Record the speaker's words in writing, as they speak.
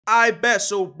I bet.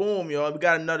 So boom, y'all. We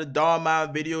got another dog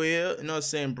man video here. You know what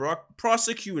I'm saying?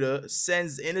 Prosecutor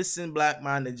sends innocent black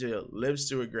man to jail. Lives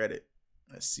to regret it.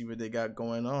 Let's see what they got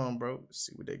going on, bro. Let's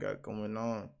see what they got going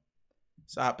on.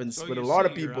 This happens with a lot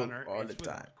of people all the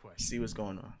time. See what's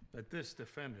going on. That this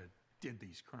defendant did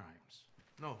these crimes.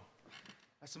 No,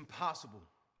 that's impossible.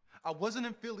 I wasn't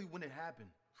in Philly when it happened.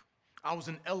 I was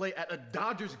in LA at a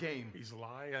Dodgers game. He's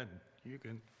lying. You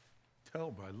can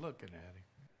tell by looking at him.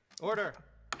 Order.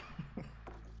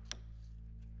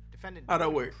 Defendant, how'd that do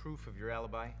you work? have proof of your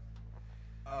alibi?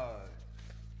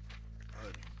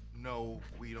 No,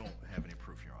 we don't have any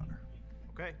proof, Your Honor.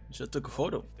 Okay. Just took a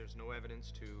photo. If there's no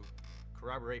evidence to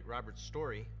corroborate Robert's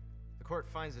story, the court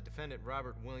finds the defendant,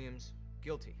 Robert Williams,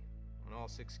 guilty on all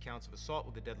 6 counts of assault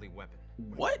with a deadly weapon.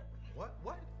 What? What?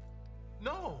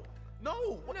 No!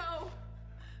 No! What?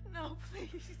 No,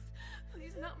 please.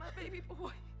 Please, not my baby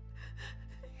boy.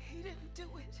 He didn't do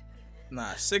it.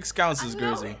 Nah, 6 counts is I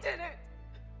know crazy. he didn't.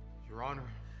 Your Honor,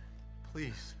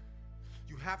 please.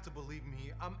 You have to believe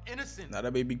me. I'm innocent. Now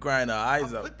that baby crying her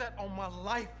eyes I up. put that on my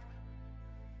life.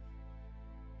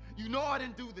 You know I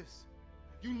didn't do this.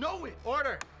 You know it.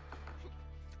 Order.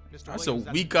 Mr. That's Williams,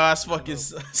 a weak ass fucking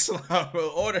slime.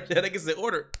 Order. That nigga said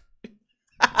order.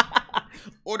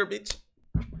 Order, bitch.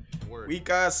 Word. Weak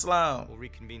ass slime. We'll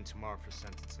reconvene tomorrow for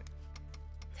sentencing.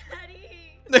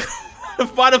 Daddy.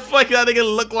 Why the fuck that nigga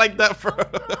look like that, bro?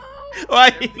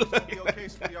 Why he look Be okay,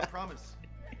 sweetie, I promise.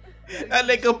 that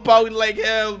nigga pout like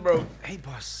hell, bro? Hey,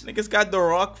 boss. Niggas got the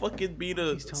Rock fucking be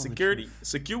the He's telling the security. truth.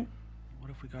 Secure. What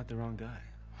if we got the wrong guy?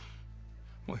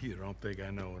 Well, you don't think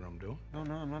I know what I'm doing? No,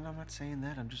 I'm not saying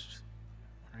that. I'm just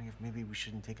wondering if maybe we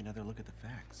shouldn't take another look at the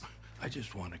facts. I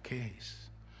just want a case.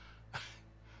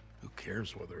 Who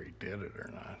cares whether he did it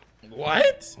or not?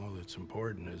 What? All that's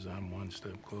important is I'm one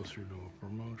step closer to a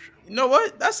promotion. You know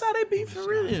what? That's how they be for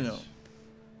real, you know.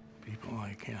 People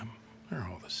like him, they're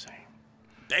all the same.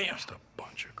 Damn. Just a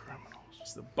bunch of criminals.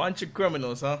 It's a bunch of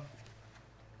criminals, huh?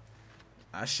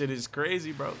 That shit is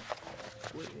crazy, bro.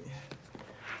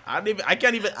 I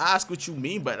can't even ask what you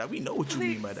mean by that. We know what you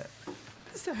mean by that.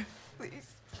 Sir,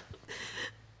 please.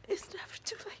 It's never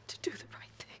too late to do the right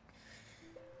thing.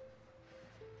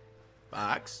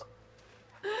 Fox.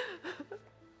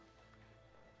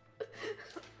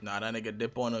 Nah, that nigga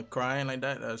dip on her crying like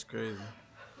that. That's crazy.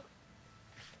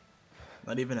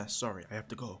 Not even that. Sorry, I have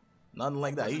to go. Nothing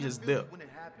like that. He just dipped. When it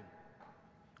happened,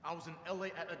 I was in LA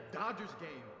at a Dodgers game.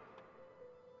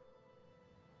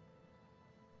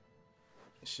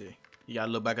 Shit. You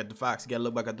gotta look back at the facts. You gotta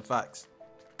look back at the facts.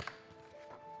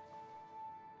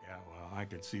 Yeah, well, I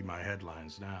can see my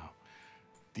headlines now.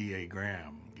 D.A.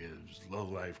 Graham gives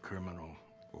low-life criminal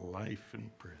life in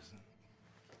prison.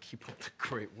 Keep up the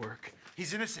great work.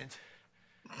 He's innocent.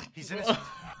 He's innocent.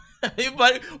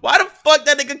 Why the fuck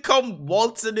that nigga come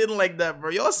waltzing in like that, bro?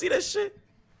 Y'all see that shit?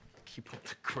 Keep up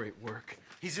the great work.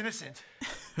 He's innocent.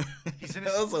 He's innocent.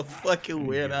 That was a fucking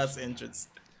weird ass entrance.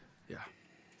 Yeah.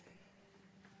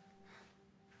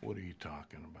 What are you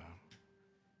talking about?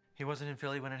 He wasn't in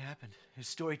Philly when it happened. His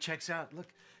story checks out. Look,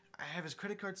 I have his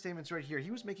credit card statements right here. He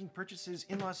was making purchases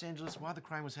in Los Angeles while the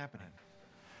crime was happening.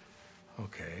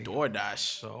 Okay.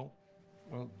 DoorDash. So?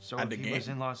 Well, so At if the he was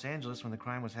game. in Los Angeles when the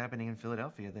crime was happening in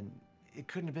Philadelphia, then it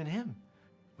couldn't have been him.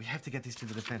 We have to get these to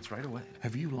the defense right away.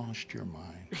 Have you lost your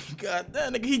mind? God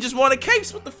damn, nigga, he just won a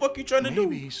case. What the fuck you trying to do?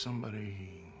 Maybe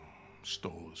somebody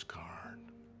stole his card.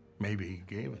 Maybe he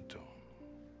gave it to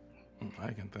him.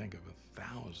 I can think of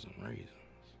 1,000 reasons.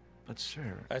 But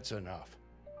sir, That's enough.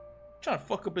 Trying to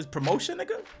fuck up his promotion,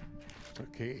 nigga? The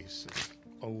case is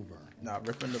over. Nah,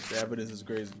 ripping up the evidence is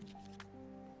crazy.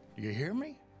 You hear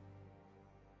me?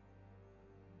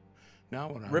 Now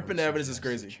what I'm Ripping the evidence is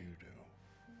crazy. You do.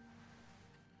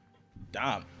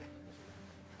 Damn.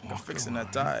 I'm Walk fixing the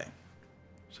that line tie.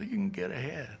 so you can get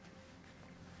ahead.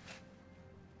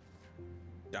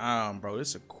 Damn, bro. This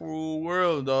is a cruel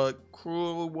world, dog.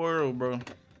 Cruel world, bro.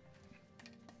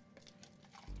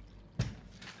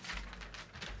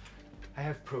 I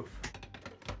have proof.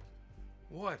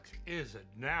 What is it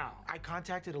now? I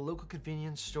contacted a local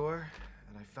convenience store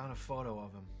and I found a photo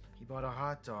of him. He bought a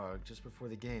hot dog just before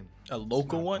the game. A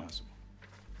local Not one? possible.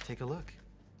 Take a look.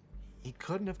 He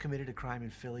couldn't have committed a crime in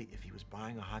Philly if he was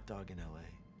buying a hot dog in LA.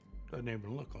 Doesn't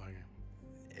even look like him.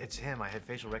 It's him. I had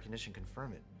facial recognition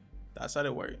confirm it. That's how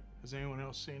they work. Has anyone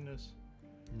else seen this?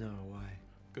 No, why?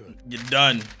 Good. You're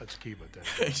done. Let's keep it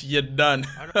that. You're done.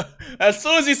 As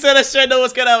soon as he said that shit, I know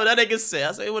what's gonna happen. That nigga said,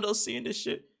 I said, anyone else seeing this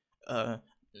shit?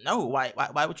 No, why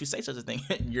would you say such a thing?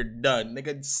 You're done.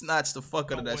 Nigga, snatch the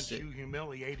fuck out of Don't that want shit. you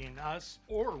humiliating us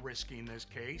or risking this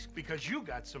case because you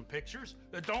got some pictures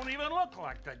that don't even look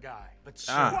like the guy. But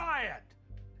quiet.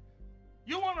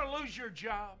 You want to lose your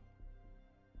job?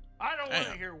 I don't want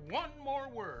to hear one more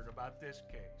word about this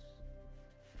case.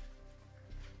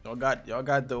 Y'all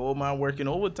got the old man working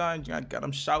overtime. Y'all got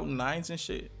him shouting lines and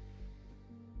shit.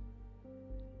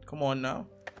 Come on now.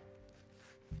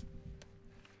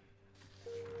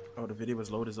 Oh, the video was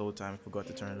low this whole time. I forgot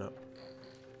to turn it up.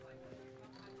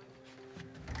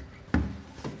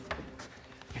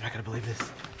 You're not gonna believe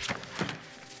this.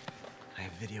 I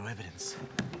have video evidence.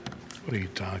 What are you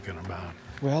talking about?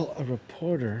 Well, a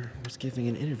reporter was giving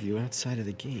an interview outside of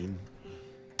the game.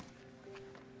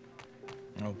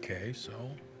 Okay, so?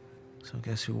 So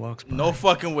guess who walks by? No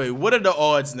fucking way. What are the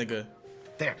odds, nigga?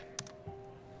 There.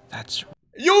 That's...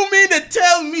 You mean to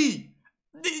tell me,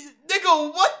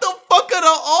 nigga, what the fuck are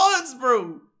the odds,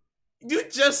 bro? You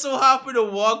just so happen to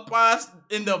walk past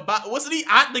in the back. Wasn't he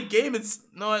at the game? It's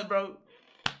no, bro.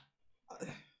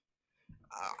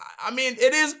 I mean,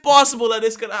 it is possible that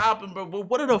this could happen, bro. But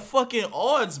what are the fucking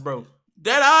odds, bro?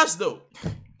 Dead ass, though.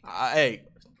 Hey,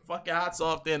 fucking hats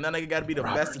off there. And that nigga gotta be the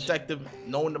best detective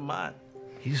known to mine.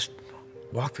 He just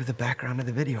walked through the background of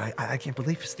the video. I can't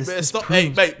believe this. Stop. Hey,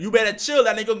 mate, you better chill.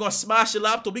 That nigga gonna smash your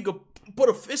laptop. He could put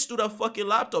a fist through that fucking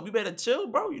laptop. You better chill,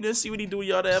 bro. You didn't see what he do with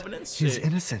your other evidence? His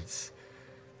innocence.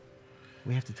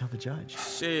 We have to tell the judge.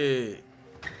 Shit.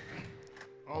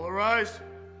 All arise.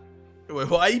 Wait,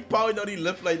 why he pounding on his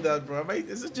lip like that, bro? Mate,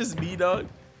 is it just me, dog?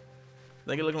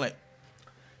 Nigga looking like...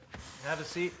 Have a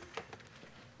seat.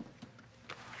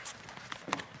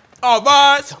 All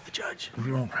right. Tell the judge.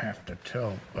 You don't have to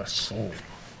tell a soul.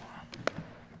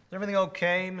 Is everything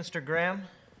okay, Mr. Graham?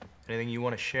 Anything you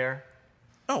want to share?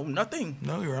 Oh, nothing.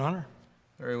 No, Your Honor.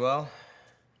 Very well.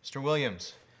 Mr.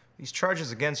 Williams, these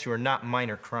charges against you are not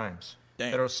minor crimes.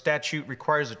 Damn. Federal statute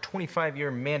requires a 25-year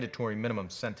mandatory minimum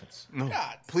sentence. No,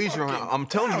 God, please, Your Honor, I'm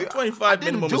telling you, 25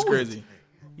 minimum is crazy.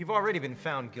 You've already been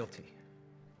found guilty.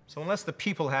 So unless the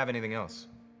people have anything else.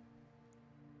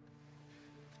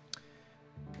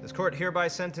 This court hereby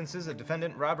sentences the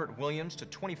defendant, Robert Williams, to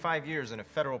 25 years in a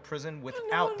federal prison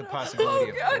without the possibility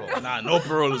of parole. Nah, no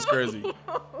parole is crazy.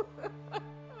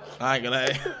 I ain't gonna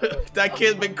lie. That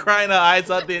kid's been crying her eyes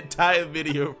out the entire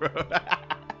video, bro.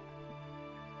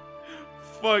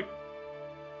 Fuck.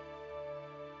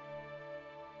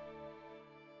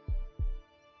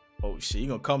 Oh shit, you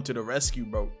gonna come to the rescue,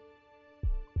 bro.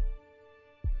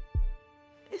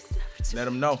 Let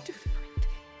him know. Do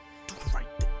the right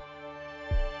thing.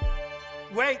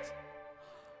 Wait!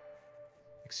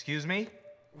 Excuse me?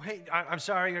 Wait, I'm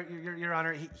sorry, Your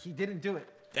Honor. He didn't do it.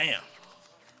 Damn.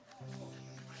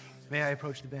 May I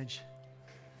approach the bench?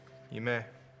 You may.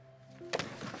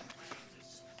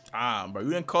 Bro, you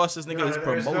didn't cost this nigga his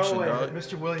promotion, no way dog. that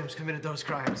Mr. Williams committed those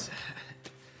crimes.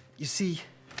 You see,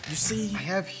 I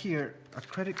have here a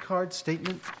credit card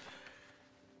statement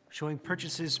showing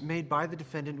purchases made by the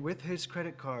defendant with his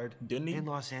credit card in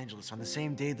Los Angeles on the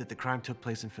same day that the crime took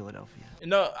place in Philadelphia.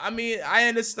 No, I mean, I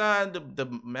understand the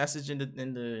message in the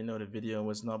you know, the video and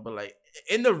whatnot, but like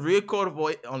in the real court of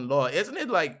law, isn't it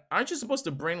like, aren't you supposed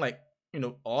to bring like, you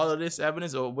know, all of this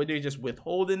evidence, or were they just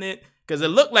withholding it? Because it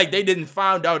looked like they didn't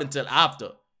find out until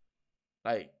after.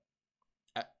 Like,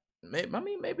 I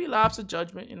mean, maybe lapse of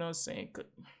judgment, you know what I'm saying?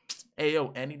 Hey,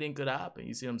 yo, anything could happen.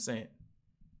 You see what I'm saying?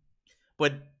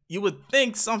 But you would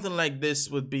think something like this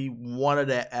would be one of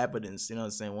the evidence, you know what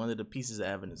I'm saying? One of the pieces of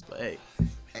evidence, but hey.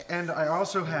 And I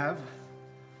also have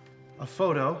a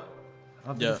photo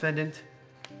of the defendant.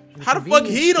 How the fuck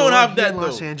he don't have that, though?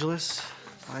 Los Angeles,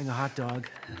 buying a hot dog.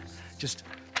 Just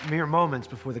mere moments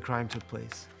before the crime took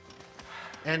place.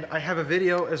 And I have a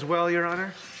video as well, Your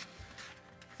Honor,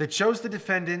 that shows the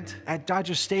defendant at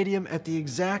Dodger Stadium at the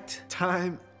exact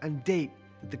time and date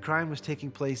that the crime was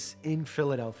taking place in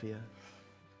Philadelphia.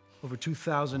 Over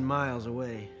 2,000 miles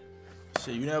away.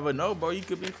 Shit, you never know, bro. You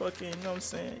could be fucking, you know what I'm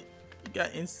saying? You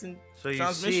got instant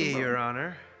transmission, You see, bro. Your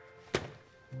Honor,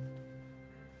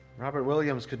 Robert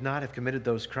Williams could not have committed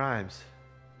those crimes.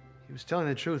 He was telling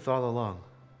the truth all along.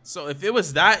 So if it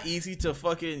was that easy to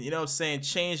fucking, you know what I'm saying,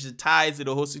 change the tides of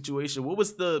the whole situation, what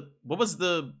was the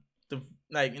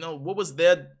like, you know, what was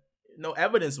their, you know,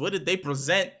 evidence? What did they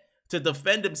present to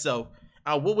defend himself?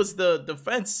 What was the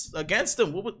defense against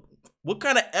him? What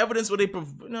kind of evidence were they, you know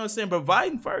what I'm saying,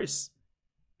 providing first?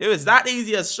 It was that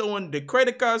easy as showing the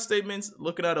credit card statements,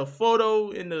 looking at a photo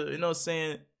in the, you know what I'm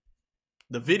saying,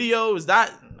 the video. Is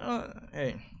that,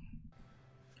 hey.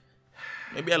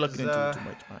 Maybe I looked into it too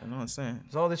much, man. You know what I'm saying?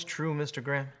 Is all this true, Mr.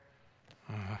 Graham?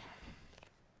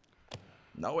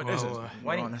 No, it isn't.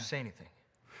 Why didn't you say anything?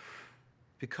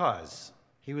 Because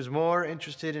he was more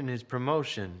interested in his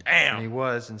promotion than he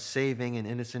was in saving an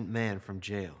innocent man from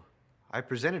jail. I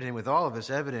presented him with all of this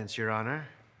evidence, Your Honor,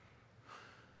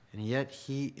 and yet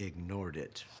he ignored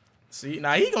it. See,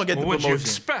 now he gonna get the promotion. What'd you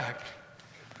expect?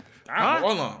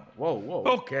 Hold on. Whoa.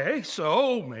 Okay,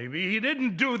 so maybe he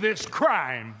didn't do this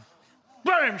crime.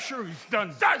 But I'm sure he's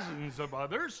done dozens of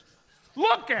others.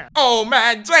 Look at him. Oh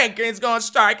man, Jenkins gonna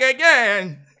strike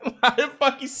again. Why the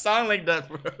fuck he sound like that,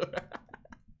 bro?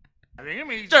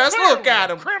 Just look at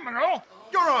him. Criminal.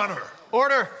 Your Honor.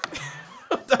 Order!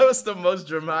 That was the most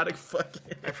dramatic fucking.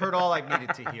 I've heard all I've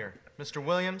needed to hear. Mr.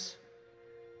 Williams,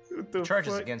 What the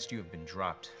charges fuck? against you have been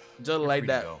dropped. Just You're like free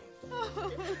that. to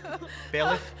go.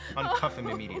 Bailiff, uncuff him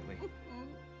immediately.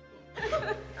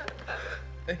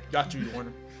 Got you,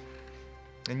 Warner.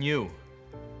 And you,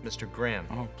 Mr. Graham.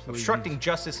 Oh, please. Obstructing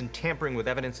justice and tampering with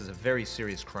evidence is a very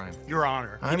serious crime. Your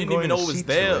Honor. He didn't even know it was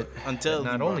there until.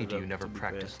 Not he only brought do it you up, never to be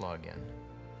practice fair. law again,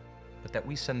 but that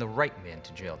we send the right man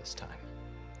to jail this time.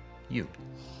 You.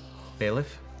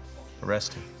 Bailiff,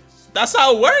 arrest him. That's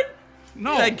how it worked?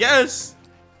 No. I guess.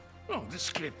 Oh, this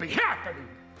can't be happening.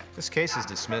 This case is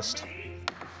dismissed.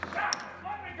 Let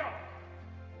me go.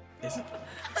 It's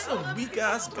a weak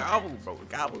ass gobble, bro.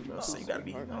 Gobble, you know what I'm saying? You gotta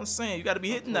be, you know what I'm saying? You gotta be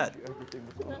hitting that. Everything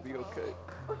was gonna be okay.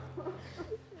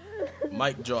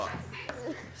 Mic drop.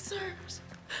 Sirs.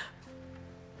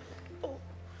 Oh.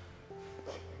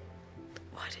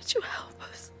 Why did you help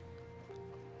us?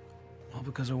 Well,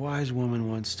 because a wise woman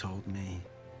once told me,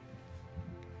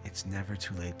 it's never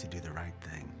too late to do the right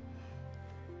thing.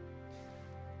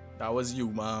 That was you,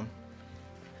 Mom.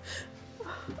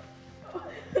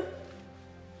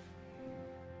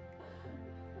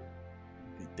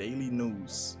 The Daily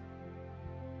News.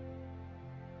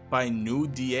 By new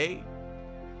DA?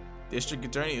 District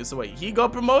Attorney. So wait, he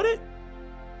got promoted?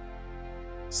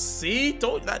 See?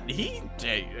 Told you that he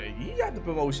got the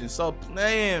promotion. Stop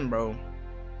playing, bro.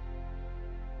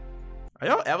 Are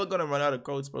y'all ever gonna run out of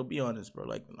quotes, bro? Be honest, bro.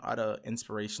 Like, out of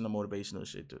inspirational, motivational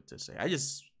shit to say.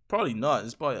 Probably not.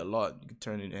 It's probably a lot. You could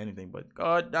turn it into anything, but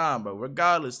god damn, bro.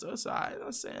 Regardless, that's all right. You know what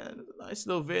I'm saying? Nice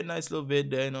little vid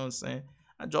there, you know what I'm saying?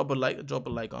 I drop a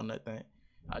like on that thing.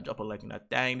 I drop a like on that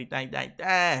dang.